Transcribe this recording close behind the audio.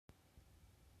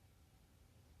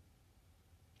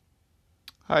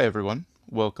Hi, everyone.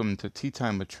 Welcome to Tea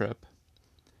Time with Trip.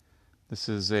 This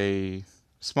is a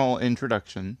small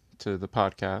introduction to the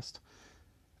podcast.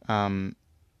 Um,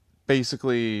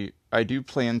 Basically, I do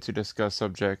plan to discuss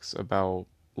subjects about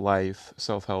life,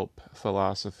 self help,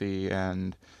 philosophy,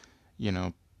 and, you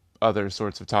know, other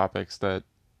sorts of topics that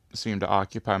seem to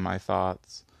occupy my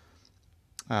thoughts.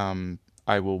 Um,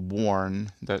 I will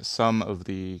warn that some of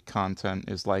the content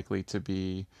is likely to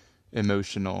be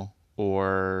emotional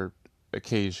or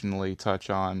occasionally touch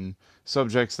on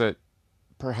subjects that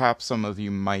perhaps some of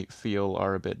you might feel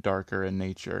are a bit darker in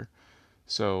nature.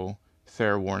 So,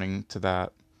 fair warning to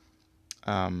that.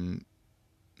 Um,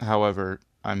 However,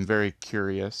 I'm very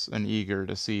curious and eager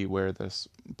to see where this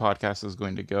podcast is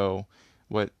going to go,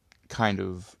 what kind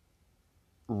of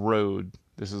road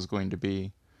this is going to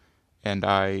be, and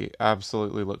I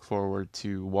absolutely look forward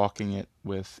to walking it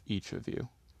with each of you.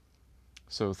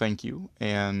 So, thank you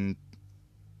and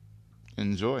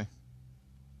enjoy.